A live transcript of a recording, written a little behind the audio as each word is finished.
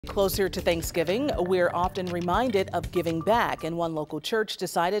Closer to Thanksgiving, we're often reminded of giving back, and one local church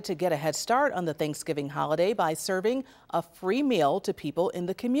decided to get a head start on the Thanksgiving holiday by serving a free meal to people in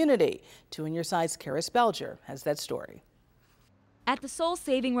the community. 2 on Your Side's Karis Belger has that story. At the Soul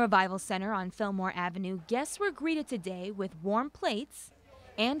Saving Revival Center on Fillmore Avenue, guests were greeted today with warm plates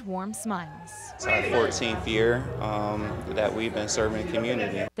and warm smiles. It's our 14th year that we've been serving the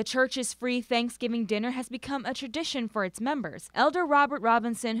community. The church's free Thanksgiving dinner has become a tradition for its members. Elder Robert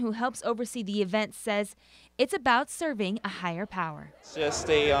Robinson, who helps oversee the event, says it's about serving a higher power. It's just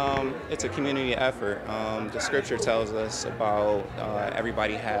it's a community effort. The scripture tells us about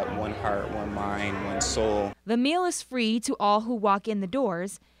everybody had one heart, one mind, one soul. The meal is free to all who walk in the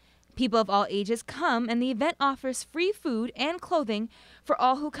doors. People of all ages come, and the event offers free food and clothing for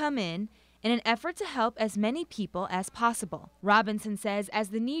all who come in an effort to help as many people as possible. Robinson says as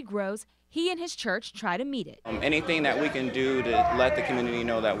the need grows, he and his church try to meet it. Anything that we can do to let the community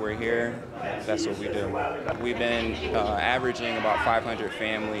know that we're here, that's what we do. We've been averaging about 500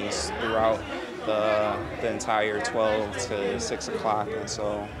 families throughout the entire 12 to 6 o'clock, and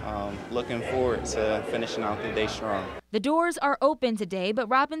so looking forward to finishing out the day strong. The doors are open today, but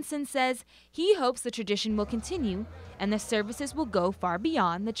Robinson says he hopes the tradition will continue and the services will go far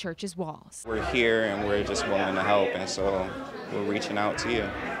beyond the church's walls. We're here and we're just willing to help, and so we're reaching out to you.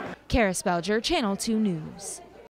 Karis Belger, Channel 2 News.